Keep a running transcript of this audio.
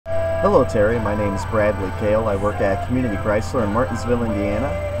Hello Terry, my name is Bradley Kale. I work at Community Chrysler in Martinsville,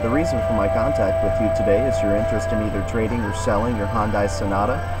 Indiana. The reason for my contact with you today is your interest in either trading or selling your Hyundai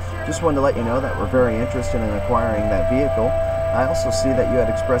Sonata. Just wanted to let you know that we're very interested in acquiring that vehicle. I also see that you had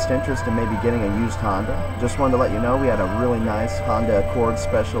expressed interest in maybe getting a used Honda. Just wanted to let you know we had a really nice Honda Accord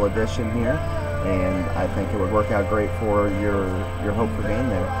Special Edition here, and I think it would work out great for your hope for gain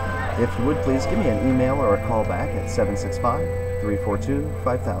there. If you would, please give me an email or a call back at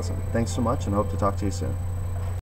 765-342-5000. Thanks so much and hope to talk to you soon.